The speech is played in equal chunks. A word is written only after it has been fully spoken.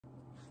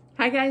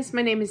Hi guys,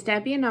 my name is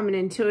Debbie and I'm an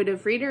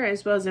intuitive reader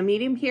as well as a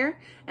medium here,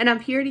 and I'm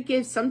here to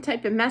give some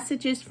type of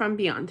messages from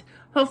beyond.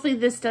 Hopefully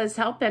this does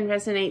help and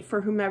resonate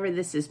for whomever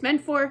this is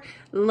meant for.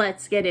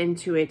 Let's get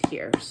into it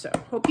here. So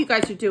hope you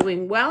guys are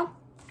doing well.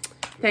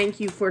 Thank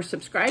you for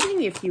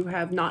subscribing. If you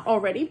have not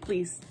already,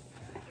 please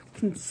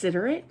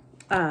consider it.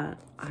 I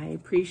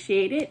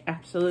appreciate it,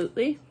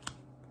 absolutely.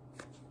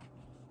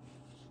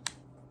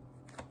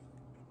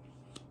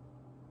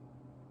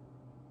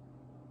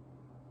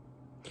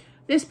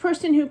 This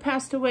person who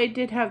passed away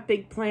did have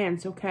big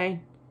plans, okay?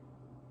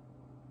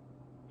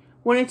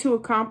 Wanted to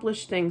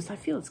accomplish things. I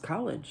feel it's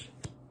college.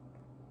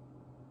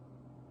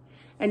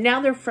 And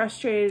now they're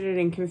frustrated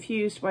and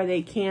confused why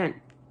they can't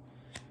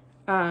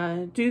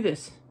do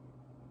this.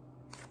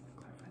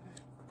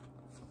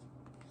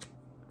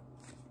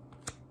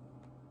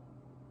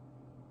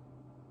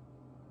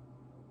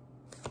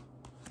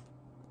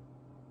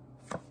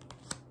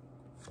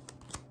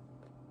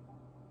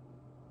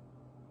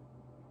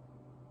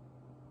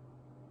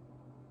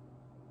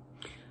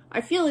 I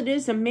feel it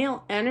is a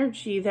male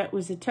energy that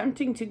was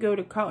attempting to go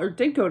to college, or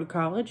did go to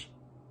college.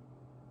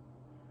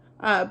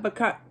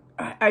 Because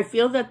I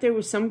feel that there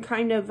was some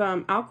kind of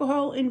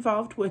alcohol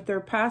involved with their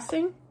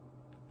passing.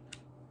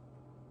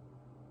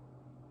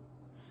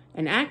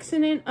 An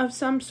accident of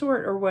some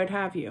sort or what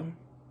have you.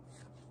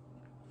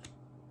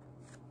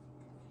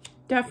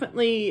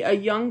 Definitely a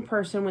young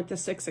person with the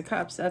Six of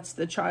Cups. That's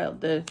the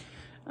child, the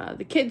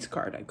kids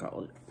card, I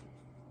call it.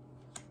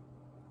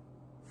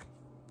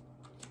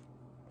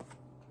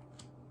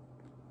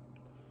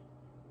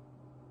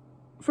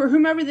 For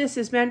whomever this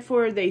is meant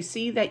for, they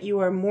see that you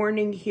are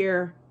mourning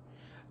here.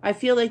 I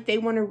feel like they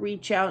want to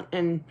reach out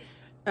and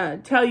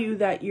tell you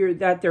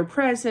that they're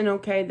present,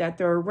 okay, that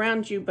they're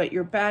around you, but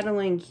you're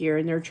battling here,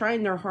 and they're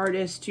trying their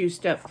hardest to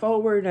step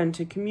forward and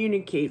to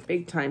communicate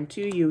big time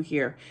to you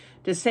here,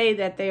 to say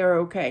that they are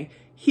okay.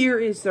 Here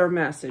is their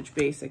message,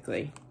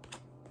 basically.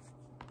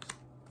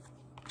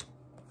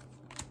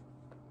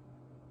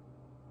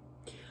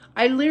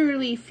 I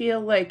literally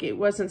feel like it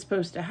wasn't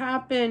supposed to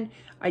happen.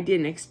 I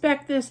didn't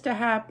expect this to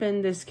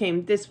happen.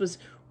 This was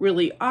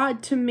really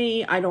odd to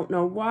me. I don't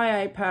know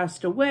why I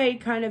passed away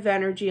kind of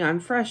energy. I'm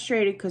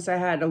frustrated because I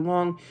had a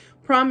long,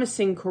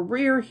 promising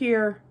career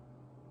here.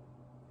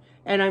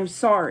 And I'm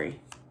sorry.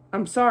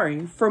 I'm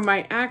sorry for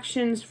my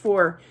actions,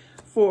 for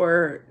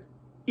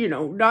you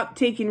know, not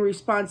taking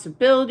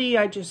responsibility.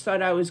 I just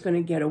thought I was going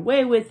to get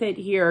away with it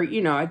here.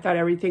 You know, I thought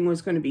everything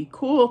was going to be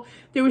cool.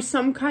 There was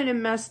some kind of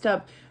messed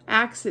up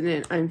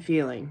accident I'm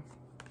feeling.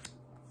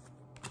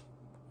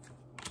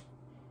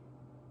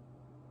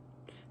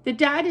 The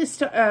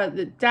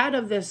dad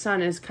of this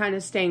son is kind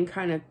of staying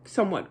kind of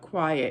somewhat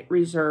quiet,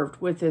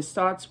 reserved with his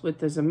thoughts,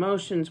 with his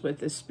emotions,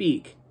 with his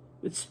speak,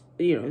 with,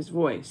 you know, his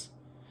voice.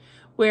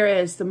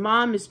 Whereas the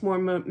mom is more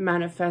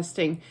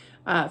manifesting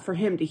for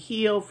him to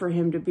heal, for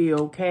him to be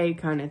okay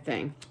kind of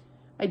thing.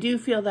 I do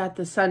feel that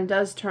the son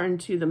does turn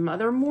to the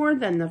mother more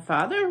than the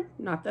father.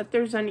 Not that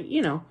there's any,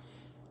 you know,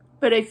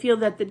 but I feel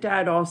that the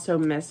dad also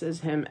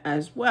misses him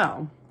as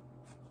well.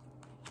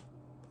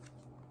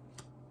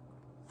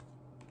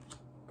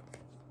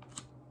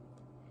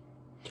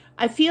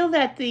 I feel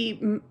that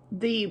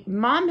the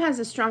mom has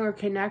a stronger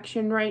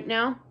connection right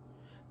now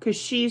because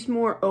she's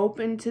more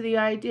open to the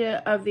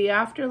idea of the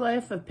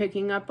afterlife, of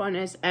picking up on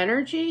his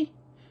energy.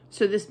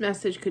 So this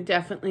message could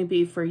definitely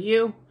be for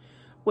you.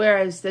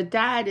 Whereas the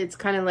dad, it's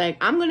kind of like,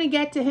 I'm going to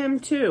get to him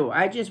too.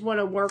 I just want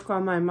to work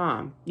on my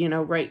mom, you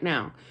know, right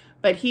now.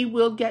 But he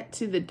will get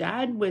to the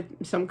dad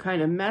with some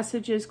kind of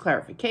messages,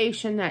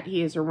 clarification that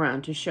he is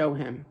around to show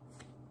him.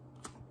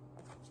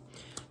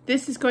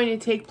 This is going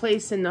to take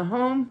place in the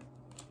home.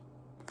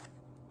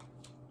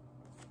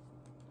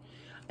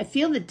 I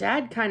feel the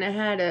dad kind of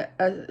had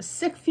a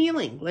sick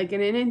feeling, like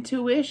an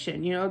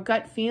intuition, you know, a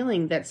gut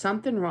feeling that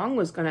something wrong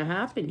was going to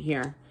happen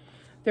here.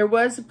 There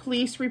was a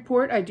police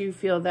report. I do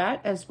feel that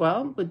as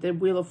well with the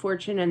Wheel of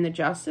Fortune and the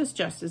Justice.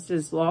 Justice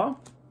is law.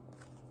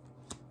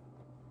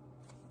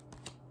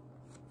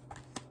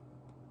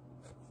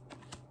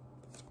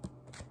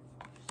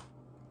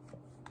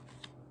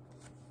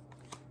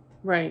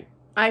 Right.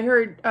 I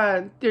heard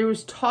there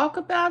was talk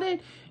about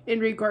it in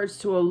regards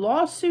to a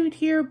lawsuit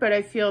here, but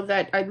I feel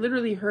that I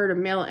literally heard a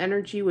male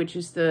energy, which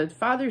is the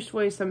father's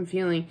voice I'm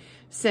feeling,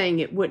 saying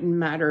it wouldn't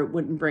matter, it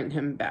wouldn't bring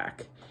him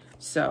back.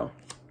 So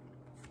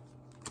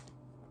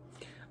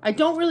I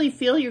don't really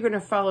feel you're going to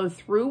follow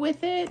through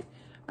with it,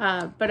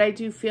 but I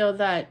do feel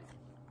that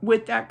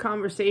with that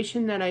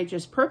conversation that I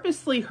just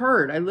purposely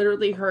heard, I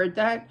literally heard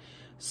that,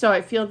 so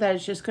I feel that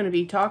it's just going to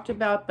be talked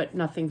about, but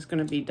nothing's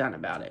going to be done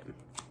about it.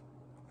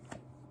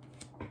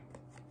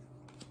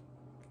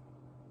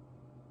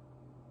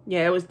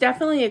 Yeah, it was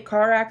definitely a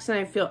car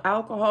accident. I feel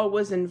alcohol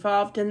was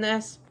involved in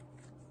this.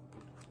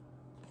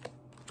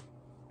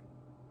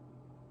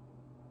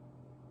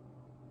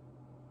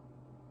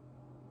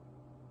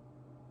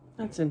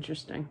 That's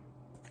interesting.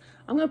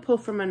 I'm going to pull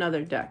from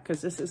another deck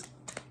because this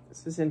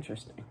is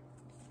interesting.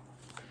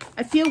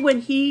 I feel when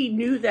he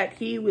knew that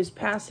he was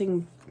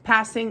passing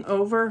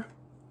over,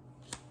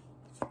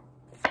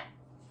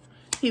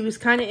 He was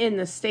kind of in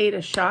the state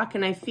of shock,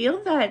 and I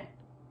feel that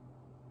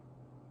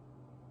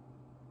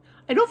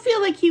I don't feel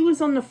like he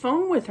was on the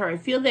phone with her. I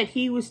feel that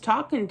he was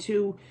talking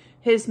to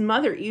his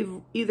mother,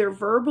 either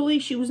verbally,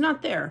 she was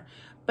not there,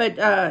 but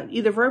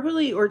either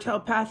verbally or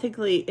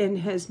telepathically in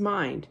his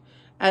mind,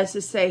 as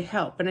to say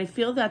help. And I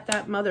feel that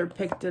that mother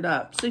picked it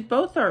up. So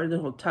both are a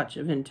little touch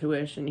of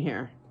intuition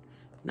here.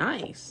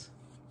 Nice.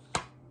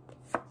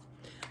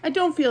 I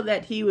don't feel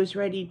that he was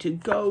ready to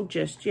go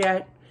just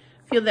yet.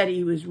 I feel that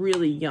he was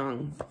really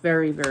young,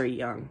 very, very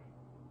young.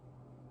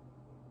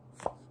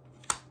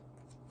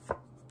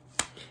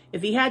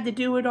 If he had to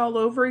do it all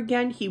over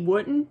again, he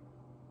wouldn't.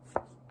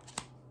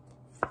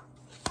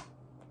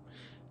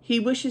 He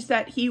wishes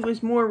that he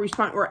was more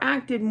or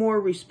acted more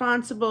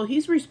responsible.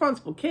 He's a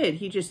responsible kid.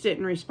 He just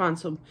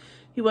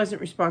he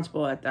wasn't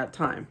responsible at that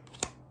time.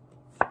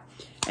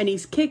 And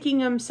he's kicking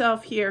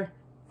himself here.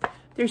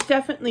 There's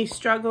definitely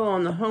struggle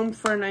on the home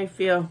front, I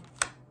feel.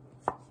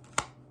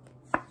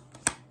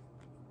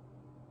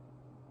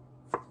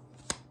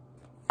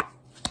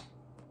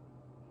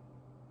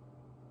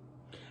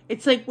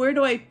 It's like, where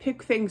do I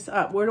pick things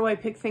up? Where do I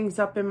pick things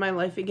up in my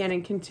life again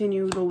and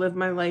continue to live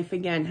my life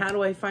again? How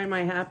do I find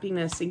my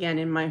happiness again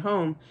in my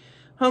home?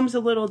 Home's a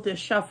little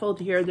disshuffled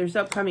here. There's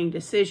upcoming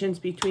decisions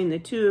between the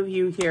two of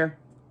you here.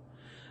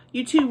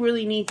 You two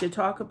really need to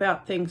talk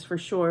about things for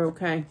sure,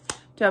 okay?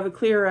 To have a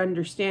clearer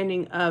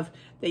understanding of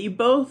that you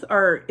both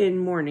are in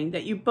mourning,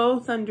 that you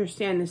both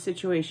understand the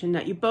situation,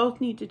 that you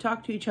both need to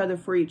talk to each other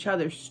for each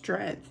other's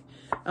strength,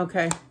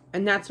 okay?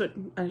 And that's what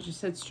I just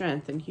said,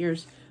 strength, and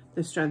here's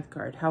the strength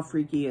card. How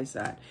freaky is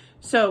that?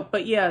 So,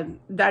 but yeah,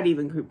 that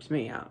even creeps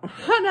me out.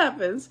 What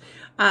happens?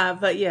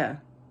 But yeah.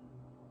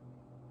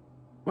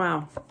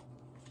 Wow.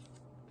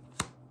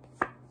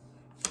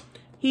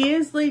 He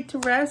is laid to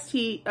rest.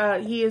 He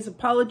is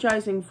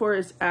apologizing for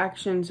his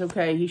actions.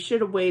 Okay, he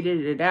should have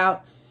waited it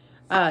out.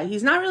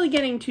 He's not really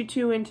getting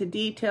too into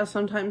detail.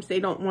 Sometimes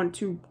they don't want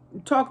to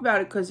talk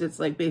about it because it's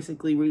like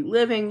basically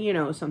reliving, you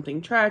know,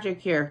 something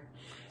tragic here.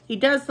 He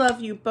does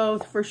love you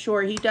both for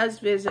sure. He does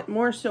visit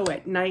more so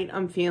at night,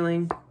 I'm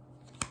feeling.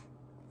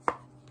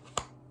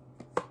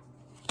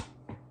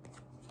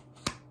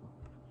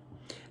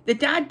 The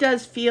dad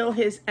does feel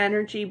his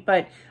energy,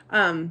 but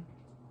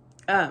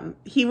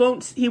he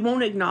won't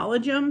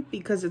acknowledge him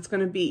because it's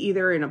going to be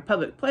either in a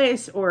public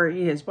place or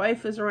his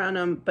wife is around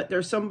him, but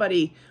there's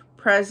somebody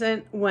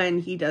present when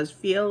he does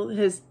feel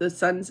the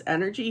son's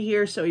energy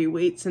here, so he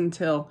waits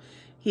until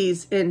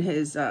he's in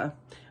his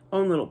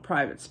own little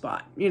private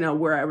spot, you know,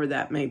 wherever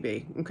that may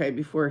be, okay,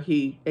 before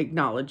he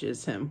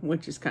acknowledges him,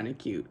 which is kind of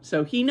cute.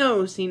 So he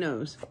knows.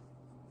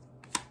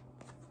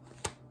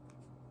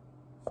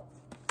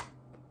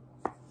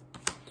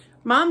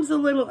 Mom's a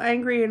little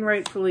angry, and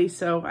rightfully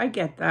so. I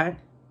get that.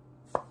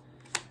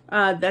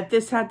 That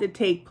this had to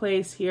take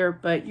place here,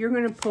 but you're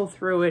going to pull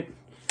through it.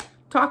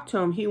 Talk to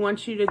him. He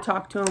wants you to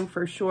talk to him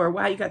for sure.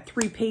 Wow, you got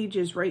 3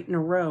 pages right in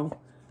a row.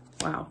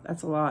 Wow,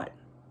 that's a lot.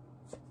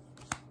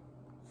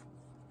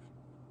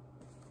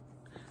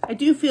 I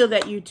do feel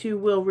that you two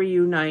will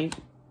reunite.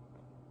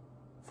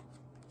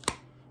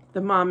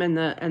 The mom and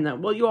the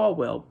well, you all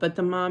will, but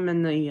the mom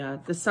and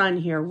the son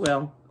here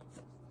will.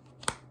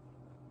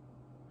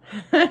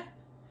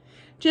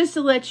 Just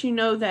to let you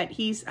know that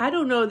I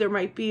don't know, there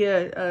might be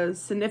a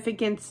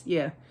significance.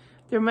 Yeah,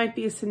 there might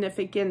be a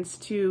significance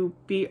to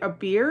be a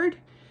beard.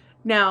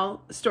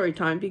 Now, story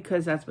time,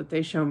 because that's what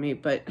they show me.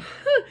 But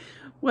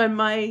when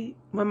my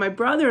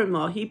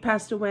brother-in-law, he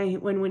passed away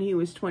when he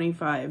was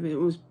 25. It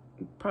was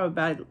probably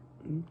about,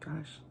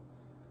 gosh,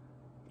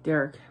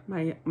 Derek,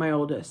 my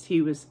oldest,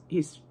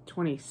 he's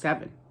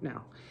 27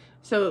 now.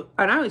 So,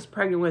 and I was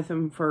pregnant with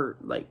him for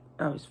like,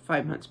 I was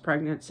 5 months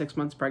pregnant, 6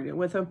 months pregnant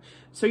with him.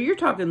 So you're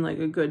talking like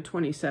a good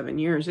 27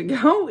 years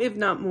ago, if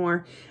not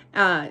more.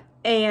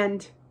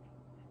 And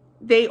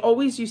they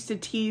always used to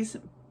tease,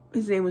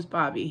 his name was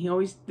Bobby.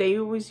 They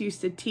always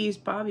used to tease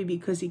Bobby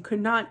because he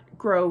could not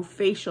grow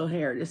facial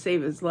hair to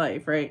save his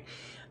life, right?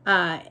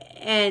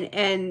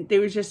 And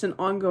there was just an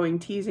ongoing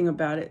teasing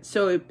about it.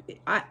 So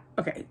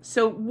okay.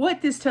 So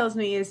what this tells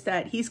me is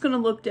that he's going to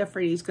look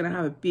different. He's going to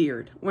have a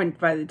beard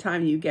by the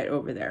time you get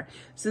over there.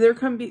 So there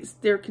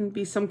can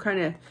be some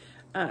kind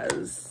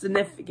of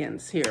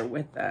significance here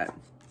with that.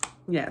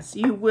 Yes,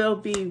 you will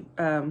be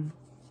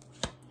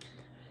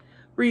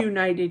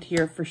reunited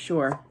here for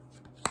sure.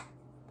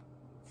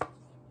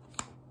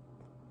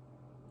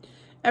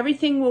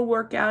 Everything will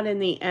work out in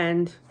the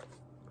end.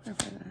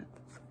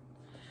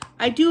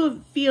 I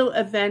do feel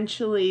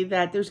eventually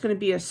that there's going to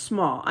be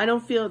I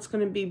don't feel it's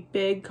going to be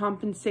big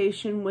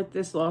compensation with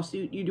this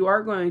lawsuit. You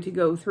are going to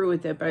go through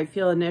with it, but I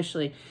feel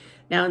initially.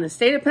 Now, in the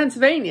state of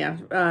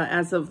Pennsylvania,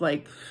 as of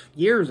like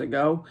years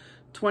ago,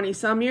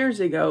 20-some years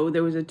ago,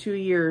 there was a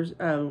 2-year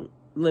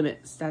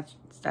limit,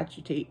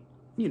 statute,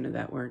 you know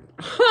that word.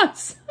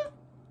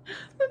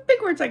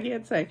 Big words I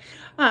can't say.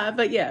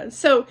 But yeah,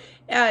 so,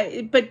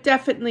 but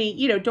definitely,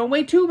 you know, don't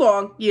wait too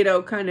long, you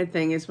know, kind of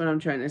thing is what I'm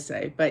trying to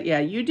say. But yeah,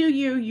 you do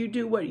you, you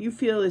do what you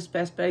feel is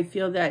best. But I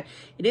feel that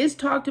it is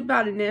talked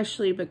about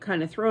initially, but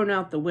kind of thrown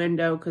out the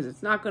window because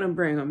it's not going to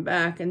bring them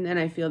back. And then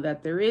I feel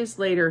that there is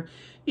later,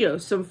 you know,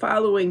 some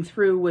following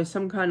through with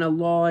some kind of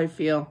law, I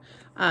feel,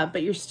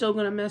 but you're still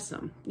going to miss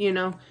them, you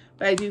know.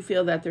 But I do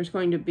feel that there's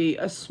going to be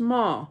a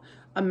small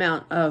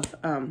amount of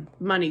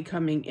money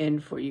coming in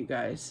for you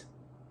guys.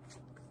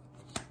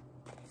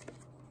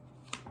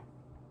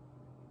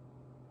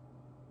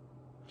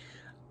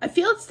 I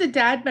feel it's the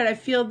dad, but I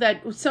feel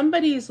that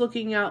somebody is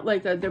looking out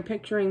like they're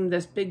picturing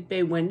this big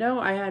bay window.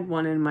 I had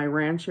one in my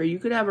rancher. You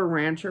could have a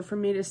rancher for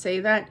me to say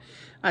that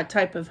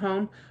type of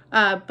home.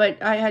 But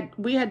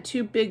we had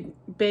two big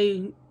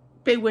bay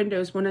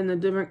windows, one in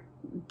the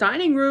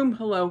dining room,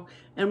 hello,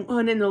 and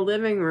one in the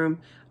living room.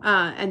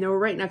 And they were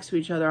right next to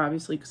each other,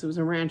 obviously, because it was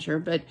a rancher.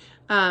 But,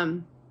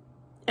 and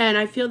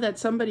I feel that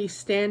somebody's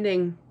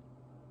standing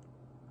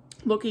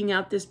looking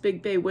out this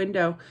big bay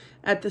window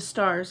at the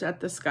stars,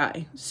 at the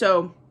sky.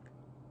 So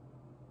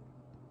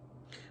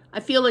I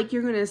feel like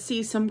you're going to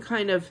see some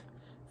kind of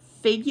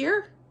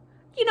figure.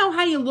 You know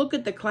how you look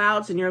at the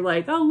clouds and you're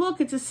like, oh, look,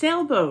 it's a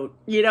sailboat.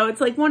 You know,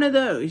 it's like one of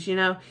those, you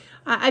know.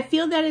 I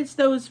feel that it's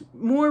those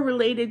more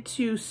related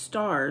to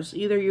stars.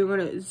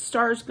 Either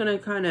star's going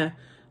to kind of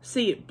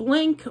see it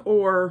blink,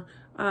 or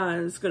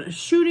it's going to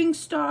shooting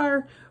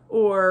star,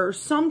 or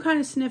some kind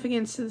of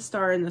significance to the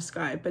star in the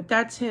sky. But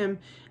that's him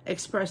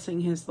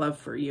expressing his love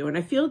for you. And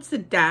I feel it's the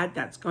dad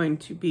that's going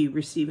to be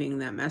receiving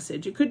that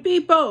message. It could be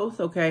both,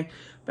 okay?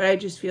 But I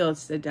just feel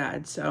it's the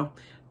dad. So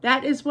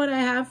that is what I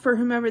have for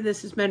whomever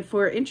this is meant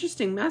for.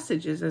 Interesting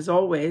messages, as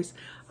always.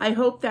 I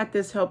hope that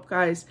this helped,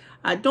 guys.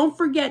 Don't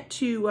forget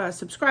to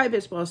subscribe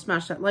as well as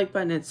smash that like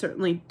button. It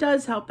certainly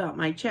does help out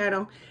my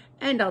channel.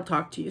 And I'll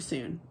talk to you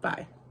soon.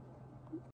 Bye.